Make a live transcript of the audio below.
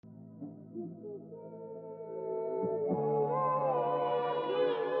No,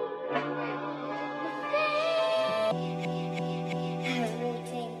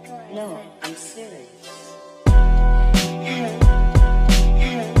 I'm serious.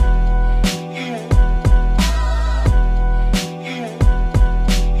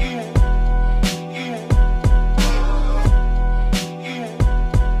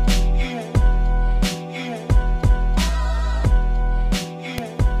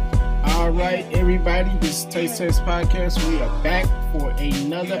 All right, everybody, this is Taste Test Podcast. We are back for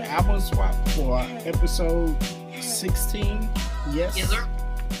another album swap for episode 16. Yes, sir.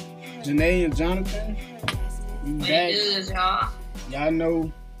 Janae and Jonathan, we back. Good, y'all. Y'all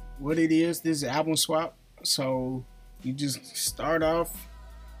know what it is. This is album swap. So you just start off.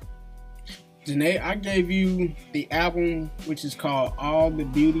 Janae, I gave you the album which is called All the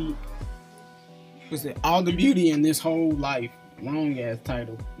Beauty. Was it All the Beauty in This Whole Life? Long ass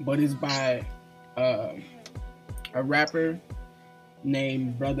title, but it's by a rapper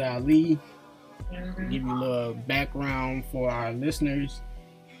named Brother Ali. To give you a little background for our listeners.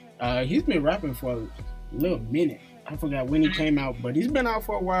 He's been rapping for a little minute. I forgot when he came out, but he's been out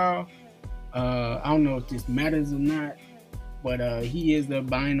for a while. I don't know if this matters or not, but he is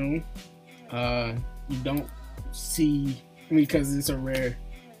albino. You don't see, because it's a rare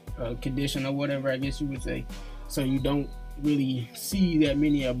condition or whatever, I guess you would say. So you don't really see that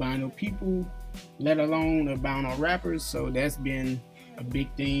many albino people, let alone albino rappers. So that's been a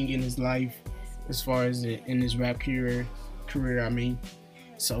big thing in his life, as far as in his rap career. I mean,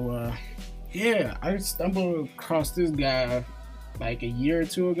 so yeah, I stumbled across this guy like a year or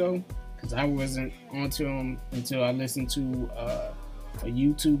two ago, because I wasn't onto him until I listened to a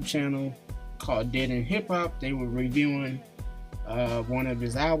YouTube channel called Dead in Hip Hop. They were reviewing one of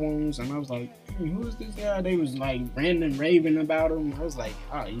his albums, and I was like, who is this guy? They was like random raving about him. I was like,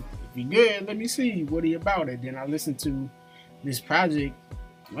 oh, if he good, let me see what he about it. Then I listened to this project.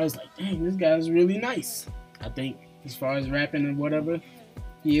 I was like, dang, this guy's really nice. I think as far as rapping and whatever,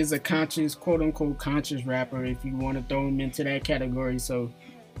 he is a conscious, quote unquote conscious rapper, if you want to throw him into that category. So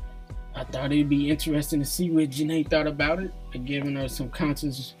I thought it'd be interesting to see what Janae thought about it. I've given her some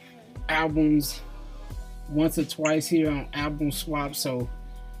conscious albums once or twice here on Album Swap, so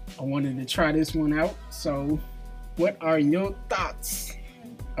I wanted to try this one out. So what are your thoughts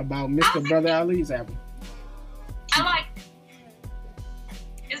about Mr. Brother Ali's album? I like it.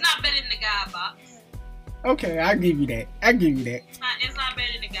 It's not better than the God Box. Okay, I'll give you that. It's not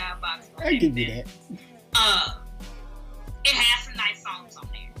better than the God Box. I'll give you that. It has some nice songs on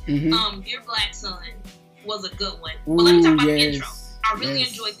there. Mm-hmm. Dear Black Son was a good one. But let me talk about the intro. I really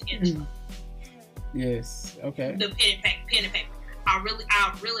enjoyed the intro. Yes. Okay. The pen and paper. I really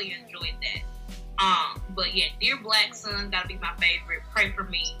enjoyed that. But yeah, Dear Black Son gotta be my favorite. Pray for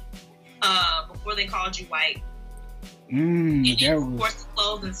Me. Before They Called You White. And then, of course, the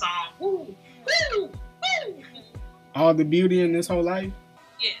closing song. Woo, woo, woo. All the Beauty in This Whole Life.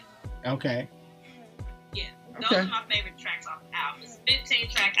 Yeah. Okay. Yeah. Those are my favorite tracks off the album. It's a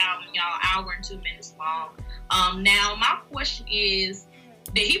 15-track album, y'all. Hour and 2 minutes long. Now my question is,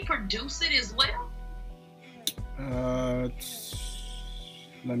 did he produce it as well?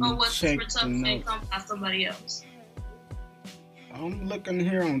 Let me check the notes. Come by somebody else. I'm looking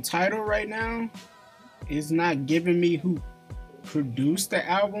here on Tidal right now. It's not giving me who produced the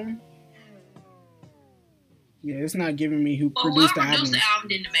album. Yeah, it's not giving me who produced the album. Whoever produced the album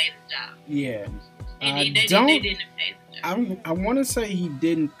did an amazing job. Yeah. They did an amazing job. I want to say he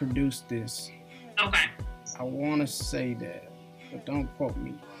didn't produce this. Okay. I want to say that, but don't quote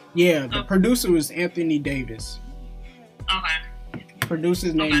me. Yeah, the producer was Anthony Davis. Okay.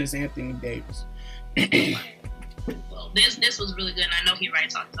 Producer's name is Anthony Davis. Well, this was really good, and I know he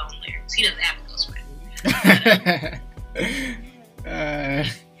writes on his own lyrics. He doesn't have to ghostwrite.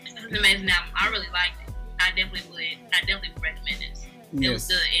 It's an amazing album. I really liked it. I definitely would recommend this. It was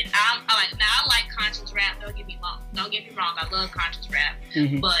good, and I like conscious rap. Don't get me wrong. I love conscious rap,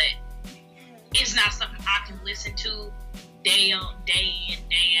 but it's not something I can listen to day in,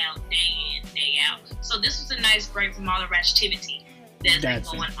 day out. So this was a nice break from all the ratchetivity that's been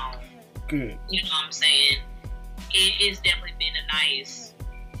going on. Good. You know what I'm saying? It's definitely been a nice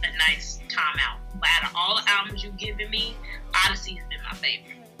time out. But out of all the albums you've given me, Odyssey has been my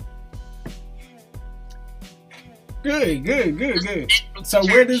favorite. Good. So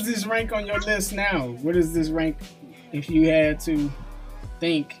where does this rank on your list now? Where does this rank if you had to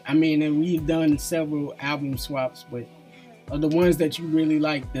think? I mean, and we've done several album swaps, but of the ones that you really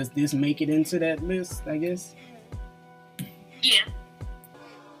like, does this make it into that list, I guess? Yeah.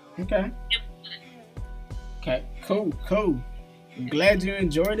 Okay. Okay, cool. I'm glad you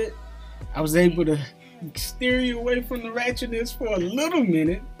enjoyed it. I was able to steer you away from the ratchetness for a little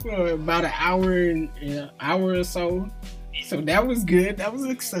minute, for about an hour or so. So that was good. That was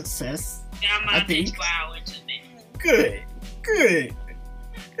a success. Yeah, I think 2 hours, 2 minutes.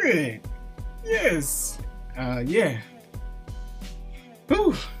 Good. Yes. Yeah.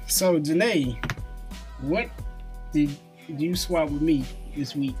 Whew. So Janae, what did you swap with me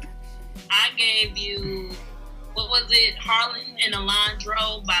this week? I gave you, what was it? Harlan and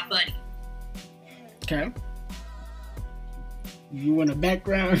Alondro by Buddy. Okay. You want a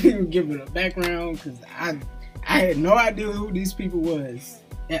background? You give it a background, because I had no idea who these people was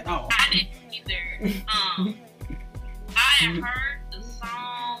at all. I didn't either. I had heard the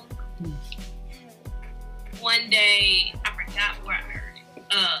song one day. I forgot where I heard it.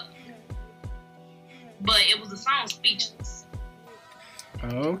 But it was the song Speechless.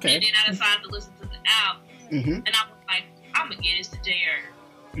 Okay. And then I decided to listen to the album. And I was like, I'm going to get this to JR.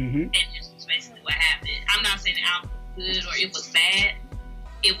 And this was basically what happened. I'm not saying the album was good or it was bad.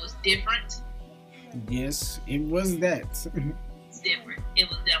 It was different. Yes, it was that. It's different. It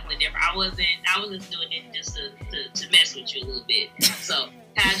was definitely different. I wasn't doing it just to mess with you a little bit. So,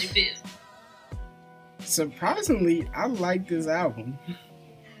 how'd you feel? Surprisingly, I like this album.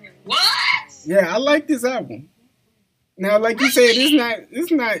 What? Yeah, I like this album. Now, like you said,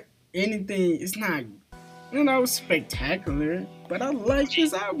 it's not anything, it's not, spectacular, but I like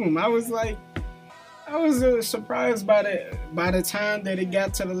this album. I was surprised by the time that it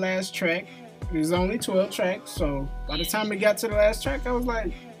got to the last track. It was only 12 tracks, so by the time it got to the last track, I was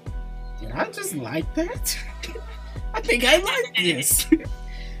like, did I just like that? I think I like this.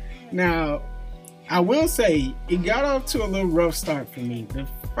 Now, I will say, it got off to a little rough start for me. The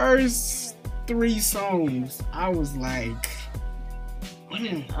first 3 songs, I was like,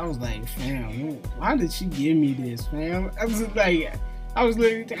 fam, why did she give me this, fam? I was like,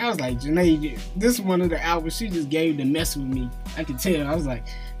 Janae, this is one of the albums she just gave to mess with me. I could tell. I was like,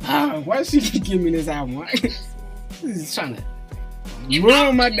 why she give me this album? This is trying to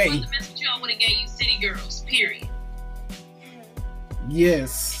ruin my day. If I mess with you, I would have gave you City Girls, period.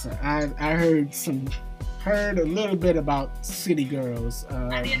 Yes, I heard a little bit about City Girls.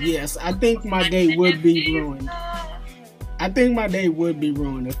 Yes, I think my day would be ruined. I think my day would be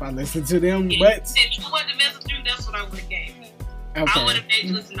ruined if I listened to them. But if you wasn't messing with you, that's what I would have gave you. Okay. I would have made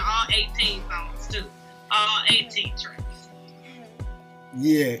you listen to all 18 songs too. All 18 tracks.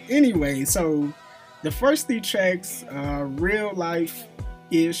 Yeah, anyway, so the first 3 tracks, real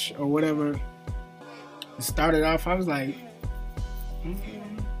life-ish or whatever, started off, I was like,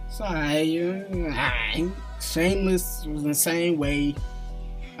 it's alright. Shameless was the same way.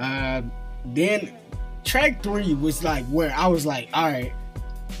 Then track 3 was like where I was like, alright,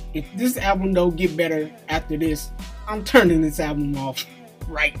 if this album don't get better after this, I'm turning this album off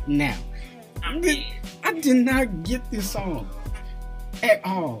right now. I did not get this song at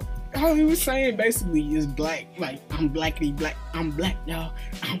all. All he was saying basically is black, like, I'm blackity black, I'm black, y'all,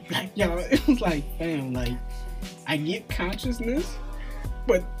 I'm black, y'all. It was like, fam, like, I get consciousness,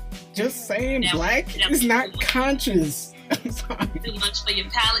 but just saying black is not conscious. I'm sorry. Too much for your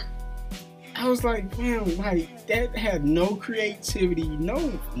palate. I was like, man, like, that had no creativity,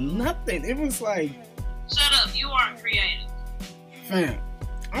 no nothing. It was like, shut up, you aren't creative. Fam,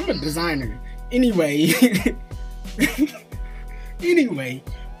 I'm a designer. Anyway,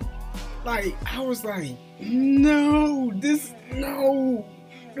 like, I was like, no.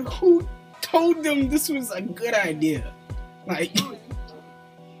 Who told them this was a good idea? Like,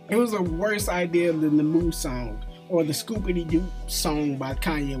 it was a worse idea than the Moo song or the Scoopity Doo song by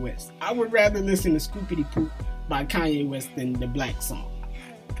Kanye West. I would rather listen to Scoopity Poop by Kanye West than the Black song.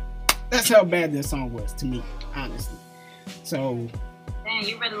 That's how bad this song was to me, honestly. So, dang,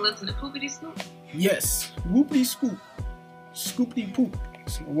 you better listen to Poopity Scoop? Yes, Whoopity Scoop, Scoopity Poop,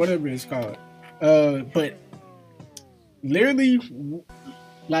 whatever it's called. But literally,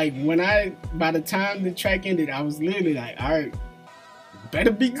 like, by the time the track ended, I was literally like, all right,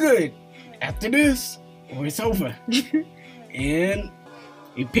 better be good after this or it's over. And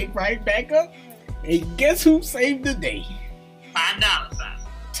it picked right back up. And guess who saved the day? $5 sign.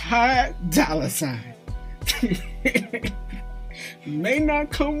 Ty Dolla Sign. May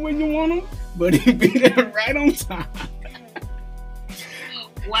not come when you want them, but it be there right on time.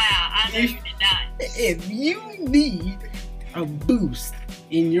 Wow, I know you did not. If you need a boost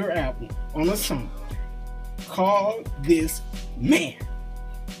in your album on a song, call this man.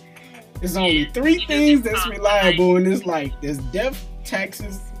 There's only 3 things that's reliable in this life. There's death,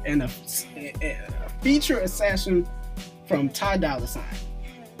 taxes, and a feature assassin from Ty Dolla Sign.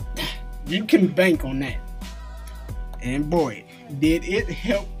 You can bank on that. And boy, did it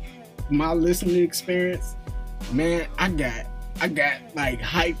help my listening experience, man, I got like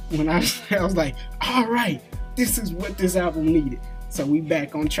hype when I was like, all right, this is what this album needed. So we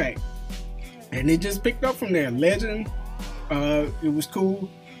back on track, and it just picked up from there. Legend, it was cool.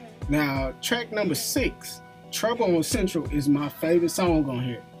 Now track number 6, Trouble on Central, is my favorite song on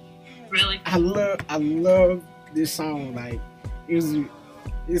here. Really? I love this song. Like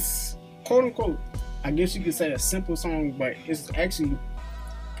it's quote unquote, I guess you could say a simple song, but it's actually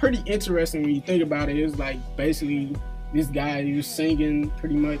pretty interesting when you think about it. It's like basically this guy who's singing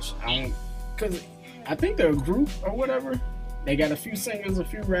pretty much. Because I think they're a group or whatever. They got a few singers, a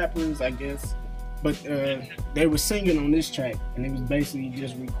few rappers, I guess. But they were singing on this track, and it was basically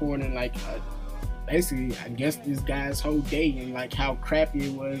just recording like basically, I guess, this guy's whole day and like how crappy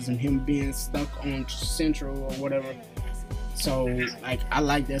it was and him being stuck on Central or whatever. So like I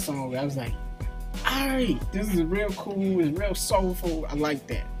like that song. I was like, alright, this is real cool, it's real soulful. I like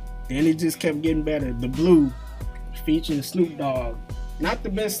that. Then it just kept getting better. The Blue, featuring Snoop Dogg. Not the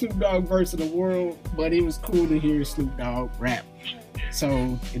best Snoop Dogg verse in the world, but it was cool to hear Snoop Dogg rap. So,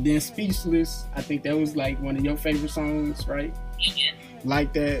 and then Speechless, I think that was like one of your favorite songs, right? Yeah.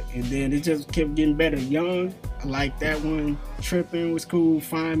 Like that, and then it just kept getting better. Young, I like that one. Trippin' was cool.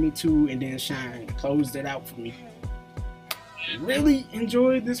 Find Me Too, and then Shine closed it out for me. Really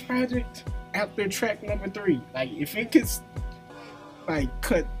enjoyed this project after track number 3. Like, if it could like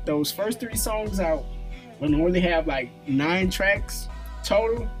cut those first 3 songs out and only have like 9 tracks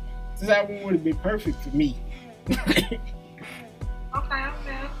total, this album would have been perfect for me. Okay.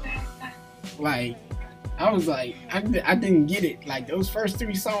 Like, I was like, I didn't get it. Like, those first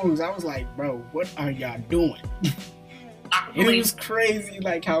 3 songs, I was like, bro, what are y'all doing? And it was crazy,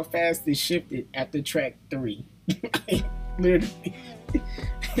 like, how fast it shifted after track 3. Literally.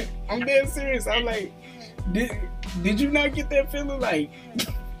 I'm dead serious. I'm like, did you not get that feeling? Like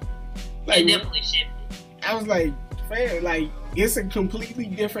it definitely shifted. I was like, fair, like, it's a completely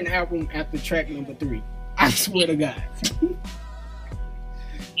different album after track number 3. I swear to God.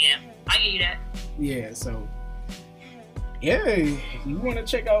 Yeah, I get you that. Yeah, so yeah, you want to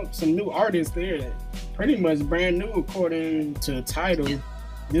check out some new artists there. Pretty much brand new according to Tidal.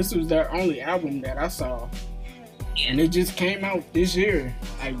 This was their only album that I saw. And it just came out this year,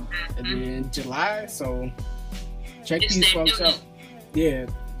 like in July. So check these folks out. Yeah,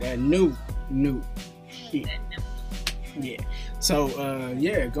 that new shit. Yeah. So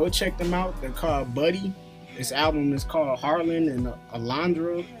yeah, go check them out. They're called Buddy. This album is called Harlan and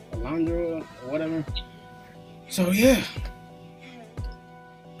Alondra or whatever. So yeah,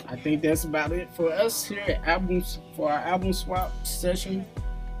 I think that's about it for us here at our album swap session.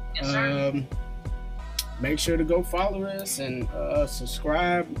 Yes, sir. Make sure to go follow us and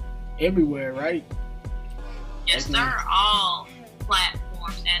subscribe everywhere, right? Yes, sir. All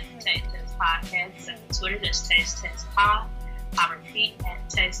platforms at Taste Test Podcast. And Twitter, that's Taste Test Pod. I repeat, at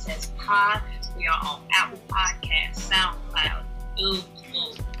Taste Test Pod. We are on Apple Podcasts, SoundCloud,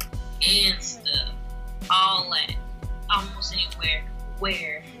 YouTube, Insta, all that. Almost anywhere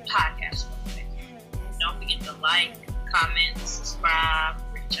where podcasts are. Don't forget to like, comment, subscribe,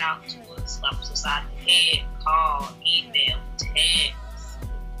 reach out to us, slap us aside the head, call, email, text.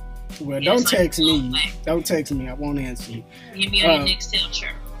 Well, don't text me. Don't text me. I won't answer you. Give me on your next tail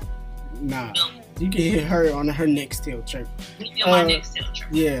chirp. Nah. You can hit her on her next tail chirp. Give me on my next tail chirp.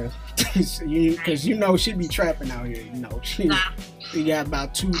 Yeah. Because you know she be trapping out here. You know she got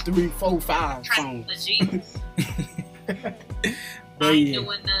about 2, 3, 4, 5 phones. I ain't doing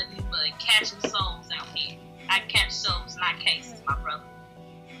nothing but catching souls out here. I catch souls, not cases, my brother.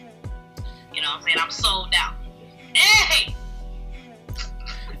 You know what I'm saying? I'm sold out. Hey!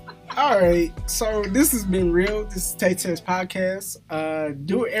 Alright, so this has been real. This is Tay Test Podcast.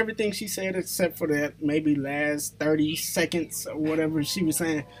 Do everything she said except for that maybe last 30 seconds or whatever she was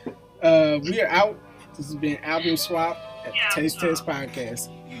saying. We are out. This has been Album Swap at Taste Test Podcast.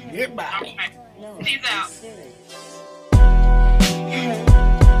 Goodbye. Okay. Peace out. I'm serious.